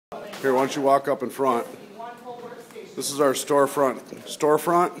Here, why don't you walk up in front? This is our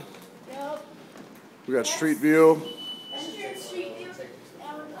storefront. Yep. We got street view.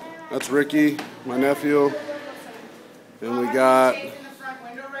 That's Ricky, my nephew. And we got...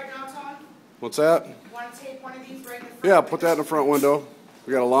 What's that? Want to take one of these right in the front? Yeah, put that in the front window.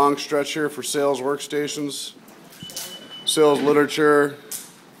 We got a long stretch here for sales workstations. Sales literature.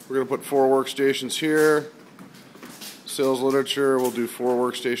 We're going to put 4 workstations here. Sales literature, we'll do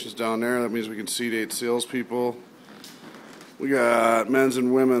 4 workstations down there. That means we can seat 8 salespeople. We got men's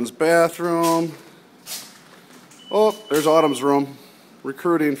and women's bathroom. Oh, there's Autumn's room.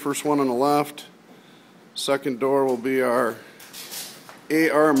 Recruiting, first one on the left. Second door will be our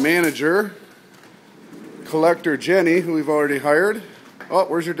AR manager. Collector Jenny, who we've already hired. Oh,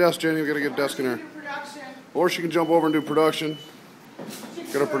 where's your desk, Jenny? We've got to get a desk in there. Or she can jump over and do production.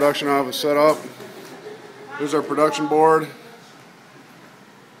 Got our production office set up. There's our production board.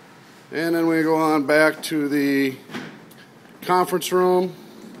 And then we go on back to the conference room.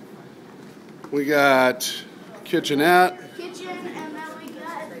 We got kitchenette. Kitchen, and then we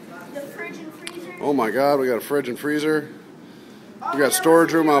got the fridge and freezer. Oh my God, we got a fridge and freezer. We got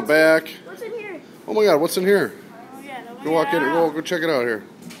storage room out back. What's in here? Oh my God, what's in here? Oh, yeah, Go walk in, go check it out here.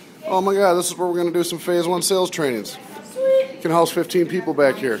 Oh my God, this is where we're going to do some phase 1 sales trainings. Sweet. You can house 15 people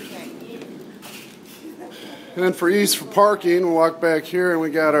back here. And then for ease for parking, we'll walk back here and we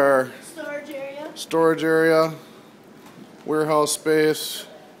got our storage area, warehouse space,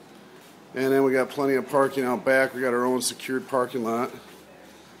 and then we got plenty of parking out back. We got our own secured parking lot.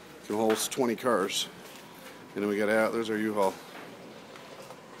 Can hold 20 cars. And then we got out, there's our U-Haul.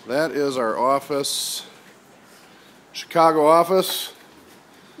 That is our office. Chicago office.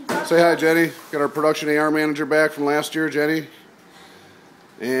 Say hi, Jenny. Got our production AR manager back from last year, Jenny.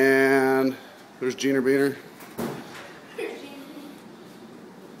 And there's Jeaner Beaner.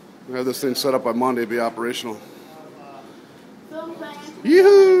 We have this thing set up by Monday to be operational.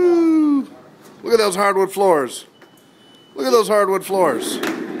 Yoo-hoo! Look at those hardwood floors. Look at those hardwood floors.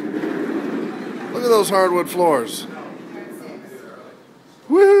 Look at those hardwood floors.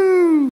 Woo!